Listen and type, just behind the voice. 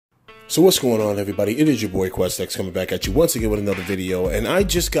So what's going on, everybody? It is your boy QuestX coming back at you once again with another video, and I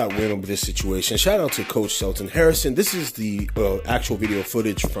just got wind of this situation. Shout out to Coach Shelton Harrison. This is the actual video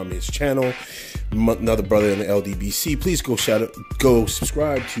footage from his channel, another brother in the LDBC. Please go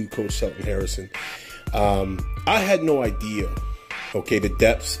subscribe to Coach Shelton Harrison. I had no idea, okay, the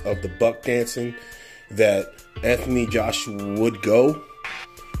depths of the buck dancing that Anthony Joshua would go,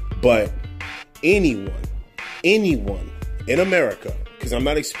 but anyone in America, because I'm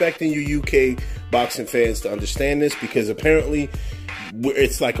not expecting you UK boxing fans to understand this, because apparently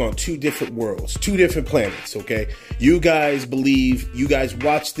it's like on two different worlds, two different planets, okay? You guys believe, you guys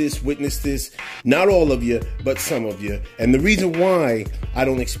watch this, witness this, not all of you, but some of you. And the reason why I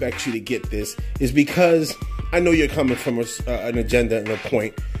don't expect you to get this is because I know you're coming from an agenda and a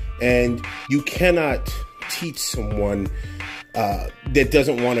point, and you cannot teach someone that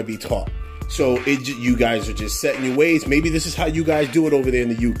doesn't want to be taught. So you guys are just set in your ways. Maybe this is how you guys do it over there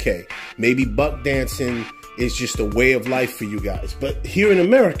in the UK. Maybe buck dancing is just a way of life for you guys. But here in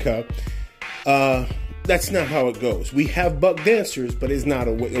America, that's not how it goes. We have buck dancers, but it's not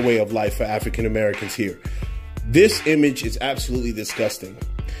a way of life for African Americans here. This image is absolutely disgusting.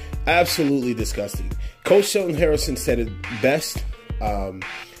 Absolutely disgusting. Coach Shelton Harrison said it best.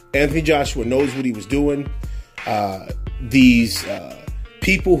 Anthony Joshua knows what he was doing. These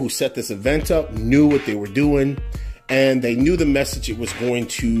people who set this event up knew what they were doing, and they knew the message it was going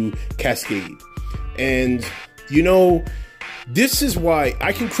to cascade. And, you know, this is why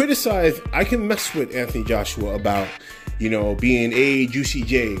I can criticize, I can mess with Anthony Joshua about, you know, being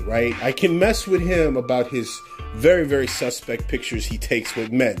UCJ, right? I can mess with him about his very, very suspect pictures he takes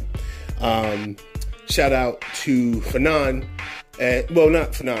with men. Shout out to Fanon. Well,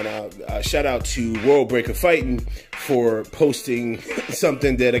 not Fanon. Shout out to World Breaker Fighting for posting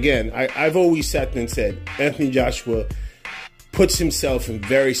something that, again, I've always sat there and said, Anthony Joshua puts himself in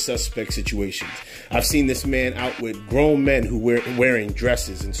very suspect situations. I've seen this man out with grown men who wearing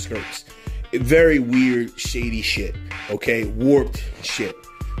dresses and skirts. Very weird, shady shit. Okay, warped shit.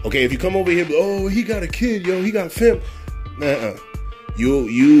 Okay, if you come over here, oh, he got a kid, yo, he got femme.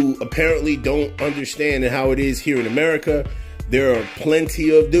 You apparently don't understand how it is here in America. There are plenty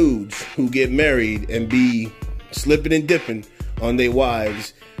of dudes who get married and be slipping and dipping on their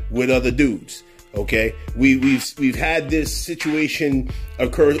wives with other dudes. Okay, we've had this situation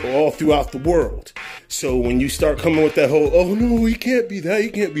occur all throughout the world. So when you start coming with that whole, oh no, he can't be that, he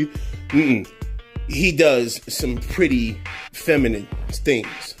can't be, he does some pretty feminine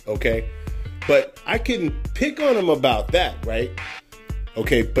things. Okay, but I can pick on him about that, right?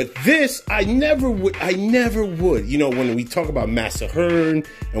 Okay, but this, I never would. You know, when we talk about Massa Hearn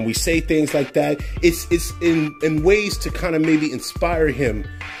and we say things like that, it's in ways to kind of maybe inspire him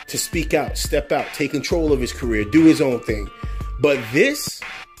to speak out, step out, take control of his career, do his own thing. But this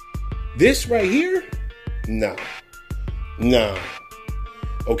right here, nah.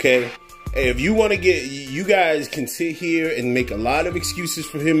 Okay, if you want to you guys can sit here and make a lot of excuses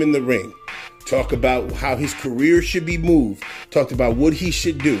for him in the ring. Talk about how his career should be moved. Talk about what he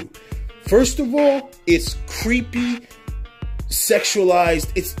should do. First of all, it's creepy,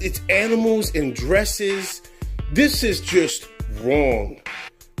 sexualized. It's animals in dresses. This is just wrong.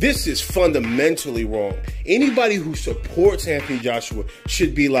 This is fundamentally wrong. Anybody who supports Anthony Joshua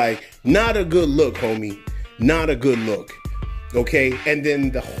should be like, not a good look, homie. Not a good look. Okay? And then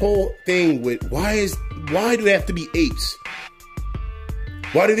the whole thing with why do they have to be apes?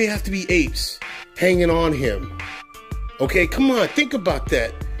 Why do they have to be apes hanging on him? Okay, come on, think about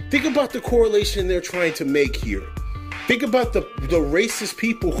that. Think about the correlation they're trying to make here. Think about the racist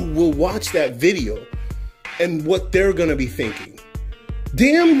people who will watch that video and what they're going to be thinking.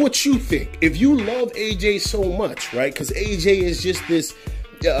 Damn what you think. If you love AJ so much, right? Because AJ is just this,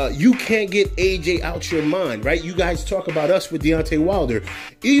 you can't get AJ out your mind, right? You guys talk about us with Deontay Wilder.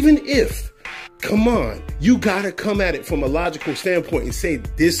 Even if, come on, you gotta come at it from a logical standpoint and say,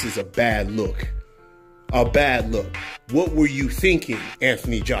 this is a bad look. A bad look. What were you thinking,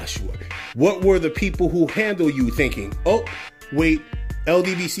 Anthony Joshua? What were the people who handle you thinking? Oh, wait,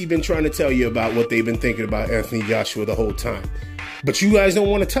 LDBC been trying to tell you about what they've been thinking about Anthony Joshua the whole time. But you guys don't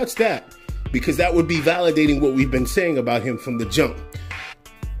want to touch that, because that would be validating what we've been saying about him from the jump.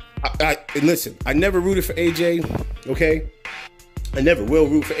 Listen, I never rooted for AJ, okay? I never will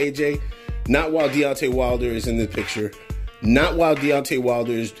root for AJ. Not while Deontay Wilder is in the picture. Not while Deontay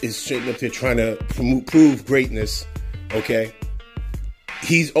Wilder is sitting up there trying to prove greatness, okay?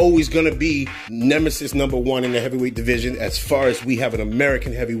 He's always going to be nemesis number one in the heavyweight division as far as we have an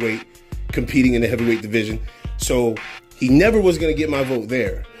American heavyweight competing in the heavyweight division. So he never was going to get my vote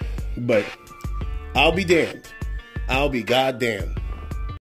there. But I'll be damned. I'll be goddamn